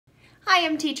Hi,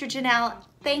 I'm Teacher Janelle.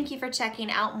 Thank you for checking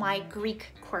out my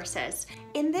Greek courses.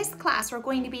 In this class, we're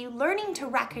going to be learning to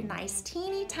recognize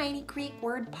teeny tiny Greek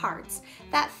word parts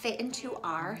that fit into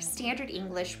our standard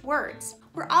English words.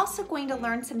 We're also going to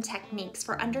learn some techniques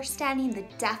for understanding the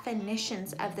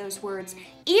definitions of those words,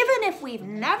 even if we've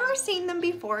never seen them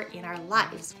before in our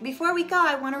lives. Before we go,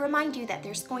 I want to remind you that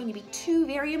there's going to be two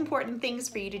very important things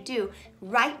for you to do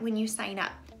right when you sign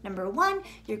up. Number one,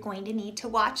 you're going to need to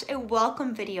watch a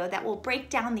welcome video that will break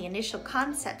down the initial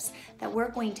concepts that we're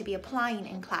going to be applying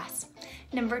in class.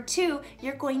 Number two,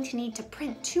 you're going to need to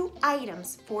print 2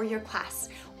 items for your class.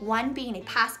 One being a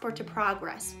passport to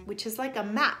progress, which is like a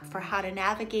map for how to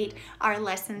navigate our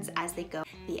lessons as they go.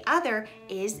 The other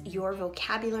is your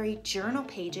vocabulary journal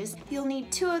pages. You'll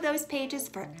need 2 of those pages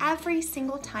for every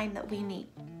single time that we meet.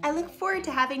 I look forward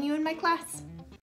to having you in my class.